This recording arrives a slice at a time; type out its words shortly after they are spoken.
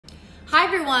Hi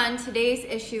everyone, today's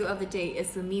issue of the day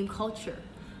is the meme culture.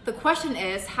 The question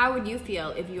is, how would you feel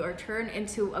if you are turned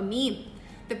into a meme?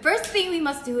 The first thing we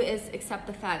must do is accept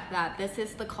the fact that this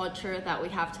is the culture that we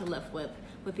have to live with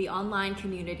the online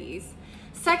communities.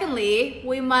 Secondly,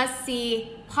 we must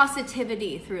see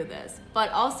positivity through this,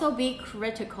 but also be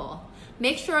critical.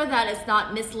 Make sure that it's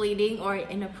not misleading or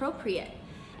inappropriate.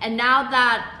 And now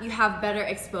that you have better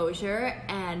exposure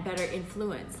and better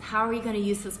influence, how are you going to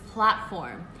use this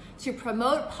platform to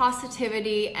promote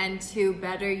positivity and to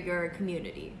better your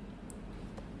community?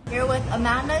 Here with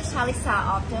Amanda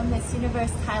Obdam, Miss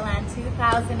Universe Thailand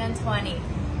 2020.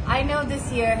 I know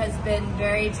this year has been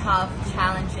very tough,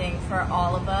 challenging for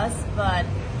all of us, but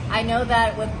I know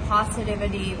that with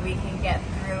positivity we can get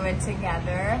through it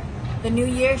together. The new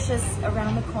year is just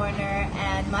around the corner,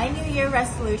 and my new year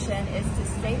resolution is to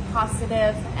stay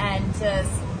positive and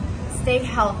just stay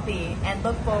healthy and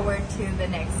look forward to the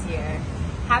next year.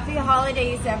 Happy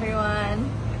holidays, everyone!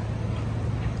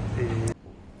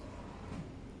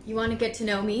 You want to get to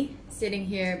know me sitting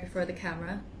here before the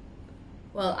camera?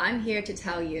 Well, I'm here to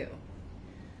tell you.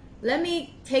 Let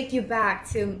me take you back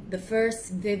to the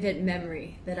first vivid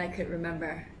memory that I could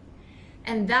remember.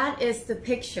 And that is the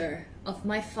picture of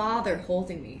my father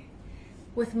holding me,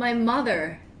 with my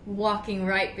mother walking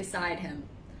right beside him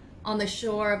on the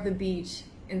shore of the beach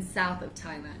in south of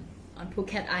Thailand, on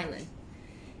Phuket Island.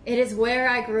 It is where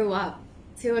I grew up,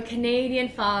 to a Canadian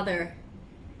father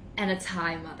and a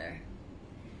Thai mother.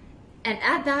 And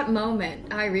at that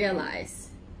moment, I realized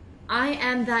I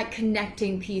am that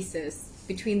connecting pieces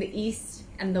between the East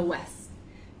and the West,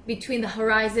 between the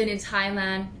horizon in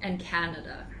Thailand and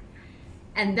Canada.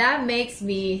 And that makes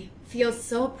me feel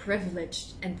so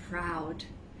privileged and proud.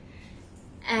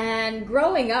 And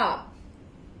growing up,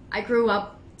 I grew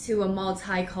up to a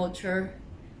multicultural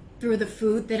through the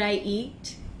food that I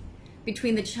eat,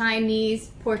 between the Chinese,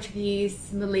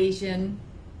 Portuguese, Malaysian,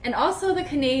 and also the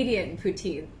Canadian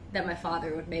poutine that my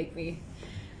father would make me.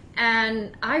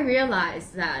 And I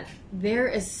realized that there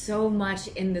is so much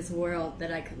in this world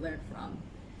that I could learn from.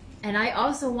 And I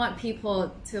also want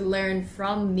people to learn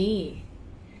from me,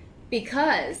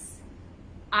 because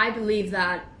I believe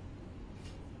that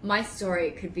my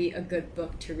story could be a good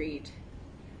book to read.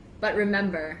 But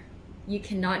remember, you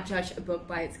cannot judge a book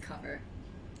by its cover.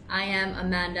 I am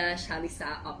Amanda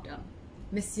Obdam,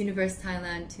 Miss Universe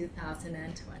Thailand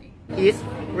 2020. Is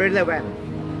relevant.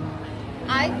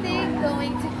 I think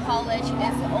going to college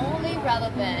is only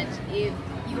relevant if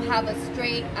you have a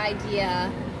straight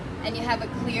idea and you have a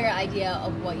clear idea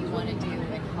of what you want to do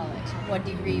in college, what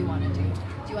degree you want to do.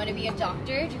 Do you want to be a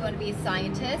doctor? Do you want to be a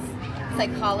scientist,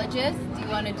 psychologist? Do you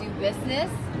want to do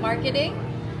business, marketing?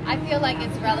 I feel like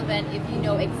it's relevant if you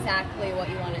know exactly what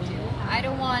you want to do. I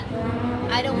don't want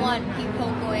people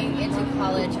going into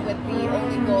college with the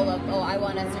only goal of, oh, I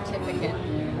want a certificate,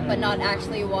 but not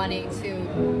actually wanting to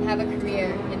have a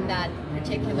career in that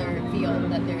particular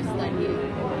field that they're studying.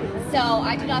 So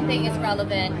I do not think it's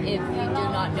relevant if you do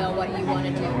not know what you want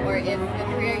to do, or if the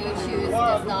career you choose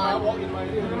does not,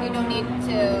 you don't need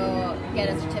to get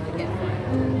a certificate for it.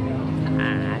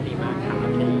 ดีมากค่ะโอ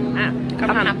เคค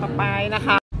ำถามต่อไปนะค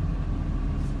ะ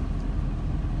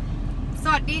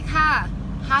Sawadika.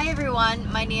 Hi everyone,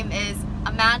 my name is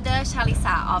Amanda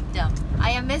Obdam.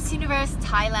 I am Miss Universe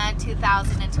Thailand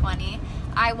 2020.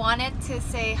 I wanted to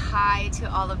say hi to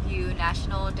all of you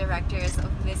national directors of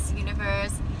Miss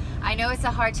Universe. I know it's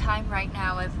a hard time right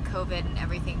now with COVID and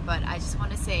everything, but I just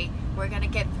want to say we're going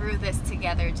to get through this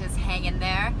together. Just hang in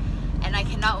there, and I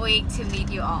cannot wait to meet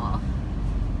you all.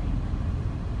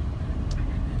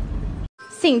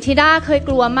 สิ่งที่ด้าเคยก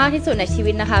ลัวมากที่สุดในชี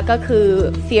วิตนะคะก็คือ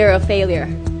fear of failure.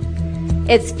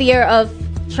 It's fear of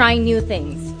trying new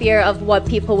things, fear of what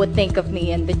people would think of me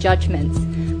and the judgments.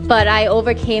 But I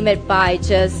overcame it by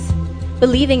just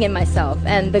believing in myself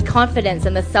and the confidence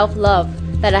and the self-love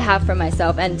that I have for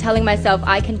myself, and telling myself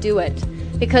I can do it.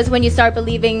 Because when you start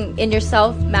believing in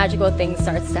yourself, magical things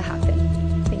starts to happen.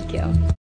 Thank you.